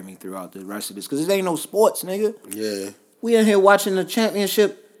gonna carry me throughout the rest of this because it ain't no sports, nigga. Yeah. We in here watching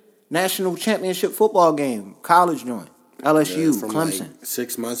the national championship football game, college joint, LSU, From Clemson.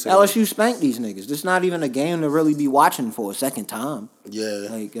 6 months ago. LSU spanked these niggas. This not even a game to really be watching for a second time. Yeah.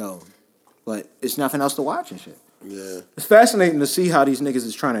 Like yo, but it's nothing else to watch and shit. Yeah. It's fascinating to see how these niggas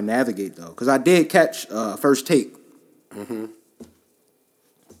is trying to navigate though, because I did catch First Take. Mm-hmm.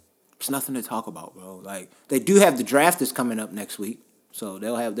 There's nothing to talk about, bro. Like they do have the draft that's coming up next week, so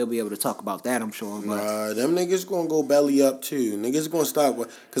they'll be able to talk about that, I'm sure. But Them niggas gonna go belly up too. Niggas gonna stop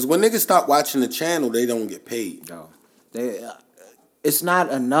because when niggas stop watching the channel, they don't get paid. yo, it's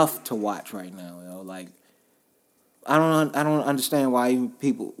not enough to watch right now, yo. Like I don't understand why even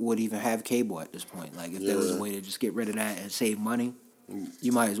people would even have cable at this point. Like if there was a way to just get rid of that and save money,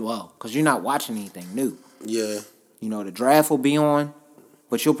 you might as well, because you're not watching anything new. Yeah. You know, the draft will be on,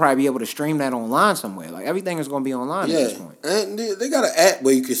 but you'll probably be able to stream that online somewhere. Like, everything is going to be online at this point. And they got an app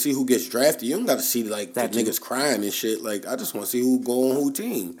where you can see who gets drafted. You don't got to see, like, That the too. niggas crying and shit. Like, I just want to see who go on who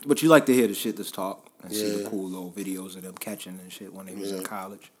team. But you like to hear the shit that's talk and see the Yeah. cool little videos of them catching and shit when they was in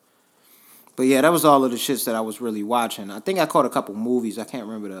college. But, yeah, that was all of the shits that I was really watching. I think I caught a couple movies. I can't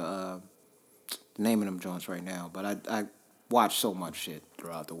remember the name of them joints right now. But I watched so much shit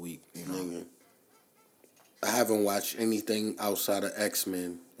throughout the week, you know. Nigga. I haven't watched anything outside of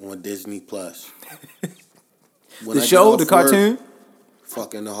X-Men on Disney Plus. The show, the cartoon?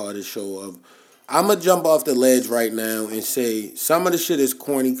 Fucking the hardest show of. I'm going to jump off the ledge right now and say some of the shit is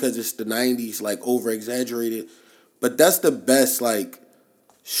corny because it's the 90s, like, over-exaggerated. But that's the best, like,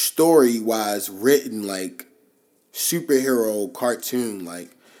 story-wise written, like, superhero cartoon. Like,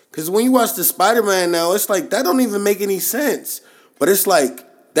 because when you watch the Spider-Man now, it's like, that don't even make any sense. But it's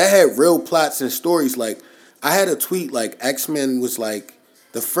like, that had real plots and stories. Like, I had a tweet, like, X-Men was like,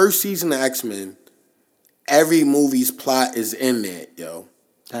 the first season of X-Men, every movie's plot is in that, yo.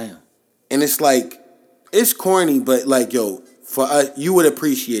 Damn. And it's like, it's corny, but like, yo, for us, you would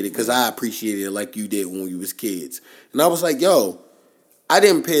appreciate it because I appreciated it like you did when we was kids. And I was like, yo, I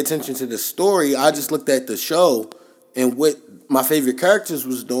didn't pay attention to the story. I just looked at the show and what my favorite characters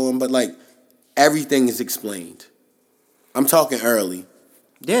was doing, but like everything is explained. I'm talking early.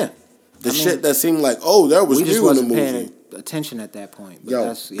 Yeah. The shit that seemed like, oh, that was new in the movie. Paying attention at that point. But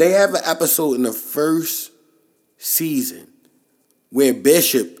Yo, they have an episode in the first season where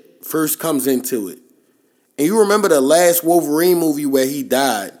Bishop first comes into it. And you remember the last Wolverine movie where he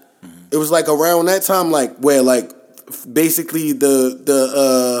died? Mm-hmm. It was like around that time, like where like basically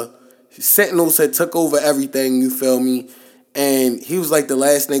the Sentinels had took over everything, you feel me? And he was like the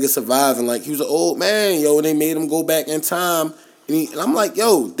last nigga surviving. Like he was an old man, yo, and they made him go back in time. And I'm like,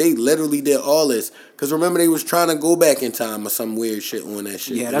 yo, they literally did all this. Because remember, they was trying to go back in time or some weird shit on that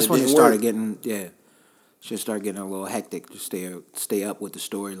shit. Yeah, that's when it started getting, shit started getting a little hectic to stay up with the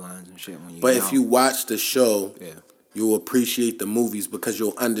storylines and shit. But if you watch the show, you'll appreciate the movies because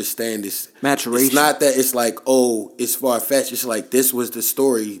you'll understand this. Maturation. It's not that it's like, oh, it's far-fetched. It's like, this was the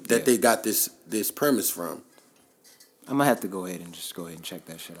story that they got this premise from. I'm going to have to go ahead and check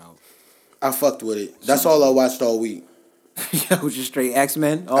that shit out. I fucked with it. That's all I watched all week. Yo, just straight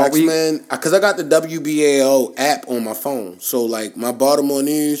X-Men all week? X-Men, because I got the WBAO app on my phone. So, like, my Baltimore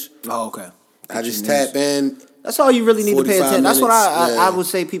news. Oh, okay. I just tap in. That's all you really need to pay attention. Minutes, That's what I would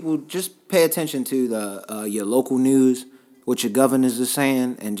say. People just pay attention to the your local news, what your governors are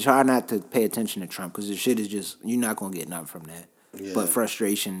saying, and try not to pay attention to Trump because the shit is just, you're not going to get nothing from that. Yeah. But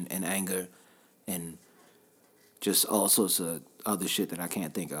frustration and anger and just all sorts of other shit that I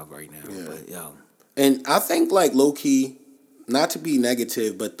can't think of right now. Yeah. But, yo. And I think, like, low-key, not to be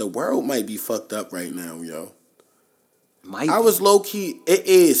negative, but the world might be fucked up right now, yo. I was low-key, it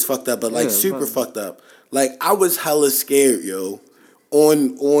is fucked up, but, like, super fucked up. Like, I was hella scared, yo.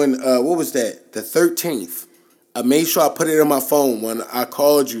 On what was that? The 13th. I made sure I put it on my phone when I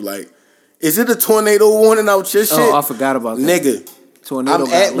called you, like, is it a tornado warning out your shit? Oh, I forgot about that. Nigga, tornado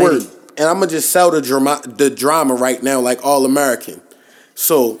I'm at work, and I'm going to just sell the drama right now like All American.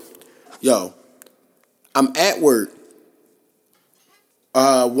 So, yo, I'm at work.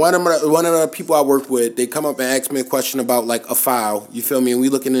 One of the people I work with, they come up and ask me a question about like a file. You feel me? And we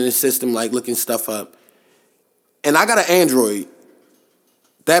looking in the system, like looking stuff up. And I got an Android.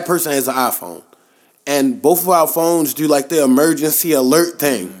 That person has an iPhone, and both of our phones do like the emergency alert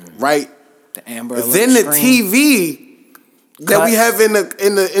thing, right? The Amber Alert. Then the TV that we have in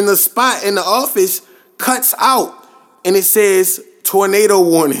the spot in the office cuts out, and it says, tornado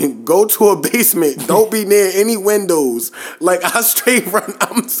warning, go to a basement, don't be near any windows. Like, I straight run,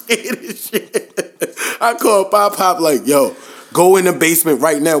 I'm scared as shit. I call Pop like, yo, go in the basement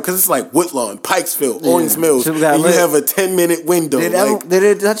right now, because it's like Woodlawn, Pikesville, Owings Mills, and you have a 10-minute window. Did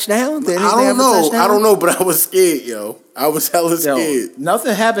it touch down? I don't know, but I was scared, yo. I was hella scared.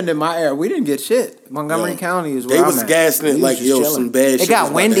 Nothing happened in my area. We didn't get shit. Montgomery County is where they was gassing it like, yo, some bad shit. It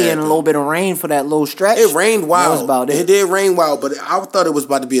got windy and a little bit of rain for that little stretch. It rained wild. That was about it. It did rain wild, but I thought it was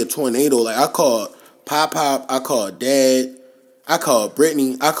about to be a tornado. Like, I called Pop, I called Dad, I called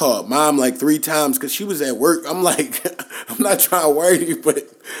Brittany, I called Mom like 3 times because she was at work. I'm like, I'm not trying to worry you, but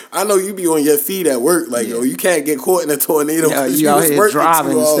I know you be on your feet at work. Like, yo, you can't get caught in a tornado. Yeah, you out here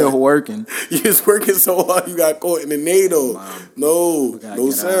driving and still working. You was working so hard, you got caught in a tornado.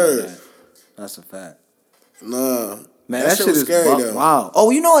 No, sir. That's a fact. Nah. Man, that shit is scary, though. Wow. Oh,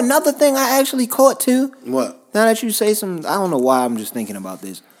 you know another thing I actually caught, too? What? Now that you say some, I don't know why I'm just thinking about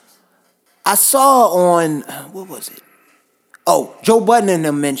this. I saw on, what was it? Oh, Joe Budden and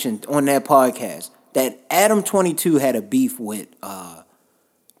them mentioned on that podcast that Adam 22 had a beef with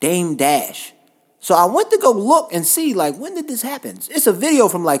Dame Dash. So I went to go look and see, like, when did this happen? It's a video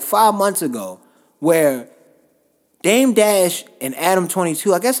from like 5 months ago where Dame Dash and Adam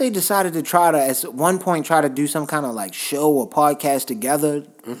 22, I guess they decided to at one point, try to do some kind of like show or podcast together.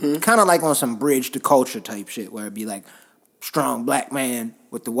 Mm-hmm. Kind of like on some Bridge to Culture type shit where it'd be like strong black man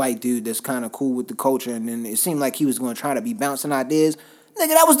with the white dude that's kind of cool with the culture. And then it seemed like he was going to try to be bouncing ideas.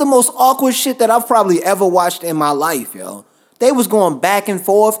 Nigga, that was the most awkward shit that I've probably ever watched in my life, yo. They was going back and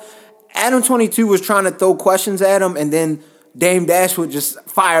forth. Adam 22 was trying to throw questions at him, and then Dame Dash would just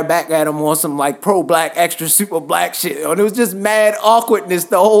fire back at him on some like pro-black, extra super black shit. And it was just mad awkwardness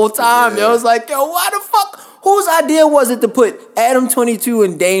the whole time. Yeah. It was like, yo, why the fuck? Whose idea was it to put Adam 22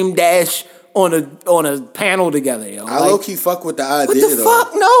 and Dame Dash on a panel together, yo? I low-key fuck with the idea, what the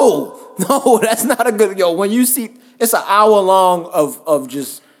fuck? No, that's not a good, yo. When you see, it's an hour long of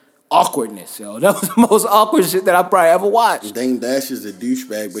just awkwardness, yo. That was the most awkward shit that I probably ever watched. Dame Dash is a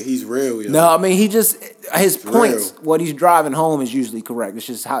douchebag, but he's real, yo. No, I mean, his points, what he's driving home is usually correct. It's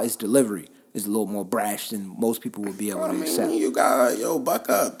just how his delivery. is a little more brash than most people would be able to accept. You got buck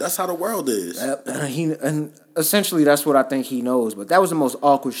up. That's how the world is. And essentially that's what I think he knows. But that was the most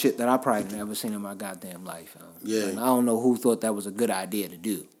awkward shit that I probably never seen in my goddamn life. Yeah. And I don't know who thought that was a good idea to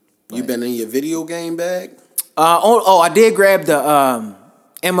do. But, you been in your video game bag? I did grab the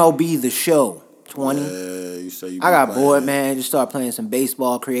MLB The Show 20. You say you. I got bored, man. Just started playing some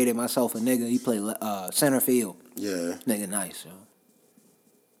baseball. Created myself a nigga. He played center field. Yeah. Nigga nice, yo.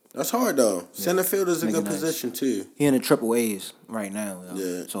 That's hard though. Yeah. Center field is a Nigga good nice. position too. He in the triple A's right now. Yo.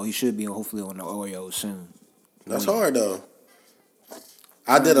 Yeah. So he should be hopefully on the Orioles soon. That's hard though.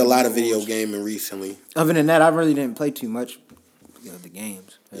 I did a lot of video gaming recently. Other than that, I really didn't play too much of the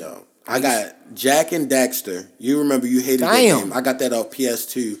games. Yo, I got Jack and Daxter. You remember you hated that game. I got that off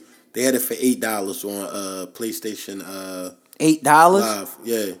PS2. They had it for $8 on PlayStation. $8? Live.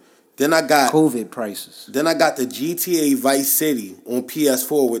 Yeah. Then I got COVID prices. Then I got the GTA Vice City on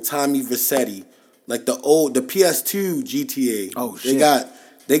PS4 with Tommy Vercetti, like the PS2 GTA. Oh shit!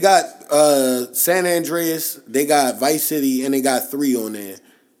 They got San Andreas, they got Vice City, and they got 3 on there,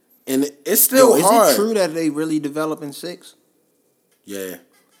 and it's still hard. Is it true that they really developing 6? Yeah,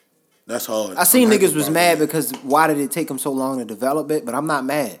 that's hard. I seen niggas was mad because why did it take them so long to develop it? But I'm not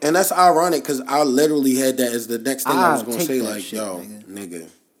mad. And that's ironic because I literally had that as the next thing I was gonna say. Like, shit, yo, nigga.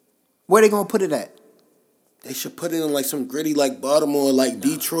 Where they gonna put it at? They should put it in like some gritty like Baltimore, like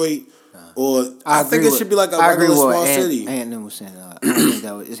Detroit, or I think it should be like a regular small city. Ant was saying, I think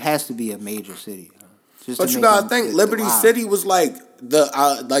that it has to be a major city. But you gotta think, Liberty City was like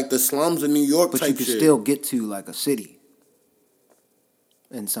the slums of New York. But type you could shit. still get to like a city,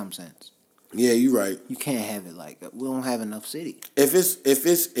 in some sense. Yeah, you're right. You can't have it like that. We don't have enough city. If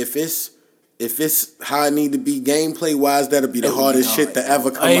it's how it need to be gameplay wise, that'll be the hardest shit to ever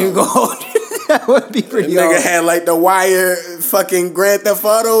come out. That would be pretty hard. Nigga had like the Wire fucking Grand Theft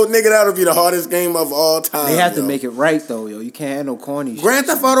Auto. Nigga, that'll be the hardest game of all time. They have to make it right though, yo. You can't have no corny shit. Grand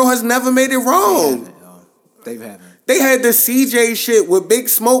Theft Auto has never made it wrong. They haven't. They had the CJ shit with Big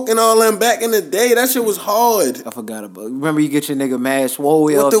Smoke and all them back in the day. That shit was hard. I forgot about it. Remember you get your nigga mad swole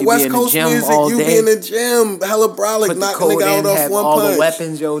with the West Coast music, you be in the gym, hella brolic, knock nigga out off one all punch. The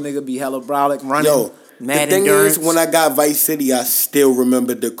weapons, yo, nigga be hella brolic running. Yo, mad the thing endurance. is, when I got Vice City, I still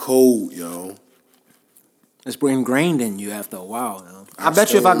remember the code, yo. It's ingrained in you after a while, yo. I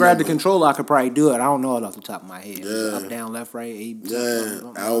bet you if I grabbed the controller, I could probably do it. I don't know it off the top of my head. Yeah. Up, down, left, right, A, B. Yeah,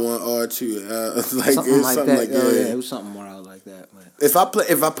 L1, R2. Something like that. Yeah, it was something more like that. But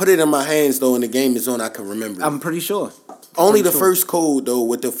if I put it in my hands though, and the game is on, I can remember it. I'm pretty sure. Only the first code though,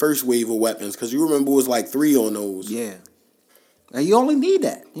 with the first wave of weapons, because you remember it was like 3 on those. Yeah. Now you only need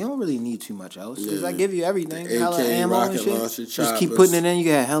that. You don't really need too much else. Because I give you everything. AK, hella ammo and shit. launcher, just keep putting it in. You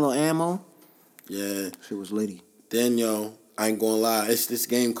got hella ammo. Yeah. Shit was litty. Then yo, I ain't gonna lie. It's this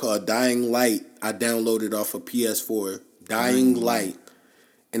game called Dying Light. I downloaded off of PS4. Dying Light,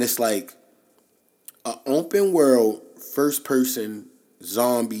 and it's like an open world first person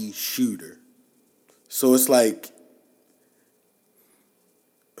zombie shooter. So it's like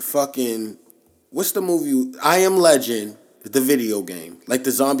fucking what's the movie? I Am Legend, the video game. Like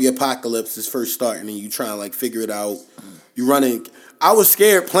the zombie apocalypse is first starting and you try and like figure it out. You running. I was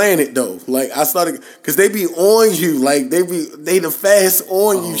scared playing it though. Like I started because they be on you. Like they the fast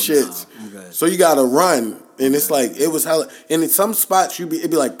on you shits. Nah, so you gotta run. And it's like it was hella. And in some spots it'd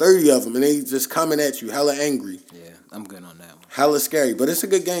be like 30 of them, and they just coming at you, hella angry. Yeah, I'm good on that one. Hella scary, but it's a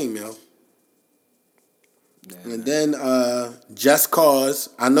good game, yo. Yeah, and then Just Cause.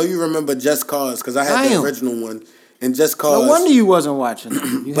 I know you remember Just Cause because I had the original one. And Just Cause. No wonder you wasn't watching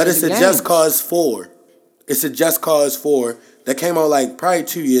it. But it's a Just Cause 4. It's a Just Cause 4 that came out like probably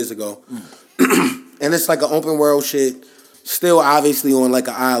 2 years ago. And it's like an open world shit. Still obviously on like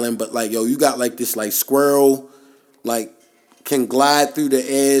an island, but like, yo, you got like this like squirrel, like can glide through the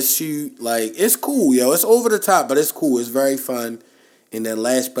air, shoot. Like, it's cool, yo. It's over the top, but it's cool. It's very fun. And then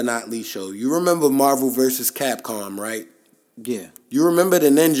last but not least, yo, you remember Marvel vs. Capcom, right? Yeah. You remember the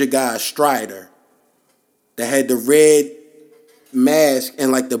ninja guy, Strider, that had the red mask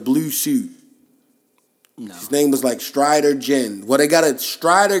and like the blue suit? No. His name was like Strider Jin. Well, they got a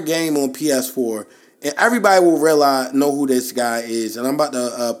Strider game on PS4, and everybody will know who this guy is. And I'm about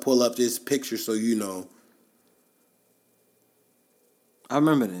to pull up this picture so you know. I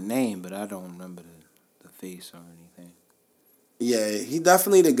remember the name, but I don't remember the face or anything. Yeah, he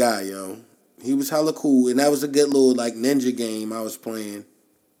definitely the guy, yo. He was hella cool, and that was a good little like ninja game I was playing.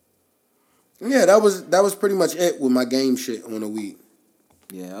 Yeah, that was pretty much it with my game shit on the week.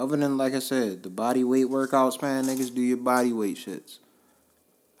 Yeah, other than, like I said, the body weight workouts, man, niggas do your body weight shits.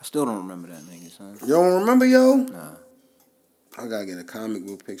 I still don't remember that nigga, son. You don't remember, yo? Nah. I gotta get a comic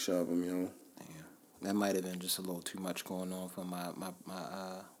book picture of him, yo. That might have been just a little too much going on for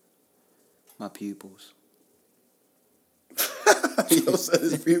my pupils. Yo said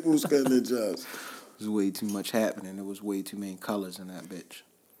his pupils couldn't adjust. There's way too much happening. There was way too many colors in that bitch.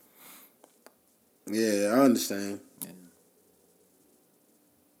 Yeah, I understand.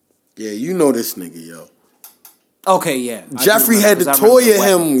 Yeah, you know this nigga, yo. Okay, yeah. Jeffrey had to toy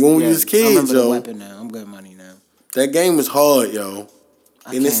him when we was kids, yo. The weapon now. I'm good money now. That game was hard, yo.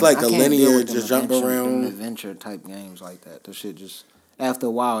 And it's like a linear, just jump around. Adventure type games like that. The shit just, after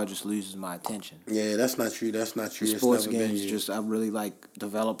a while, it just loses my attention. Yeah, that's not true. That's not true. Sports games, just I really like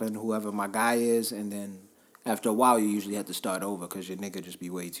developing whoever my guy is, and then after a while, you usually have to start over because your nigga just be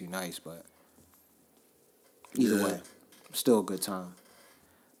way too nice. But either way, still a good time.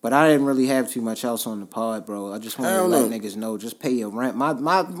 But I didn't really have too much else on the pod, bro. I just wanted to let niggas know, just pay your rent. My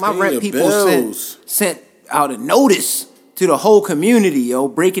rent people sent out a notice to the whole community, yo,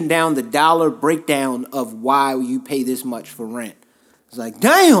 breaking down the dollar breakdown of why you pay this much for rent. It's like,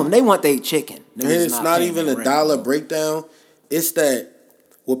 damn, they want their chicken. It's not even a dollar breakdown. It's that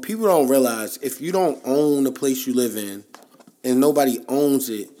what people don't realize, if you don't own the place you live in and nobody owns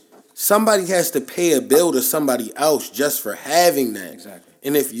it, somebody has to pay a bill to somebody else just for having that. Exactly.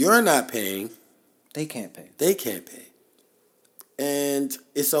 And if you're not paying, they can't pay. They can't pay. And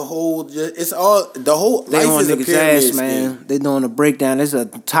it's a whole, it's all, the whole they life is a pyramid ass, man. They doing a breakdown. There's an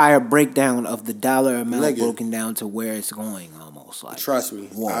entire breakdown of the dollar amount broken down to where it's going almost. Like, trust me.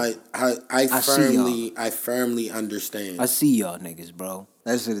 Whoa. I firmly understand. I see y'all niggas, bro.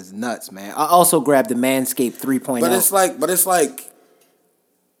 That shit is nuts, man. I also grabbed the Manscaped 3.0. But it's like,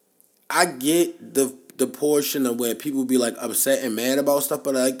 I get the portion of where people be like upset and mad about stuff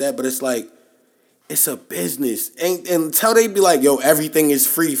like that, but it's like, it's a business. And until they be like, yo, everything is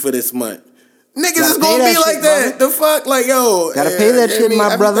free for this month. Niggas is gonna be like that. The fuck? Like, yo. Gotta pay that shit,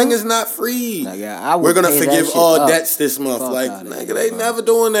 my brother. Everything is not free. Nah, we're gonna forgive all debts this month. Like, nigga, they never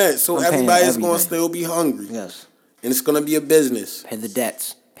doing that. So everybody's gonna still be hungry. Yes. And it's gonna be a business. Pay the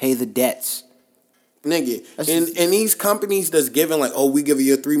debts. Pay the debts. Nigga. And these companies that's giving like, oh, we give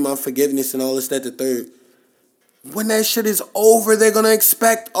you a 3-month forgiveness and all this, that, the third. When that shit is over, they're going to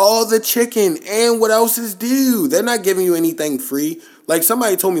expect all the chicken and what else is due. They're not giving you anything free. Like,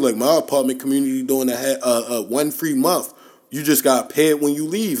 somebody told me, like, my apartment community doing a 1 free month. You just got to pay it when you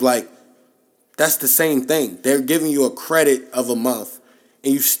leave. Like, that's the same thing. They're giving you a credit of a month,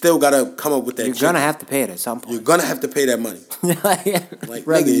 and you still got to come up with that You're going to have to pay it at some point. You're going to have to pay that money. like,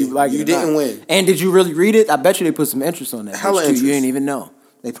 nigga, you didn't win. And did you really read it? I bet you they put some interest on that. Hella interest. You didn't even know.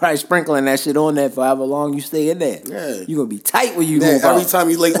 They probably sprinkling that shit on there for however long you stay in there. Yeah. You're going to be tight when you move out. Every time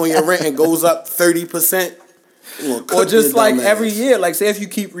you late on your rent, it goes up 30%. Or just like every year. Like, say if you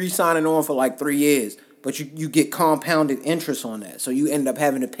keep re-signing on for like 3 years, but you get compounded interest on that. So you end up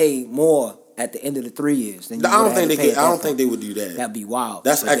having to pay more at the end of the 3 years. Than you I don't think they would do that. That'd be wild.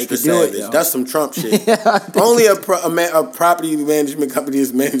 That's extra savage. That's some Trump shit. Only a property management company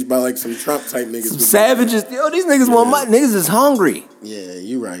is managed by like some Trump type niggas. Some savages. Yo, these niggas want money. Niggas is hungry. Yeah,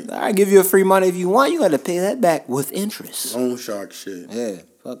 you right. I give you a free money if you want. You got to pay that back with interest. Loan shark shit. Yeah,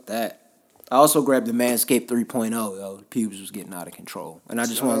 fuck that. I also grabbed the Manscaped 3.0. Yo, the pubes was getting out of control, and I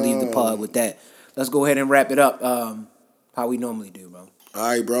just want to leave the pod with that. Let's go ahead and wrap it up. How we normally do, bro. All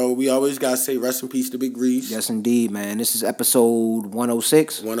right, bro. We always got to say rest in peace to Big Reese. Yes, indeed, man. This is episode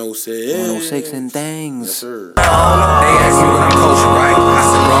 106. 106. 106 and things. Yes, sir. They ask me what I'm coaching, right? I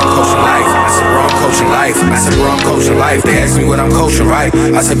said, bro, I'm coaching life. I said, bro, I'm coaching life. I said, bro, I'm coaching life. They ask me what I'm coaching, right?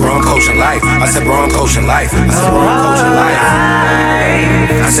 I said, bro, I'm coaching life. I said, bro, I'm coaching life. I said, bro, I'm coaching life.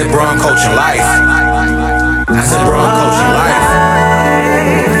 I said, bro, I'm coaching life. I said, bro, I'm coaching life.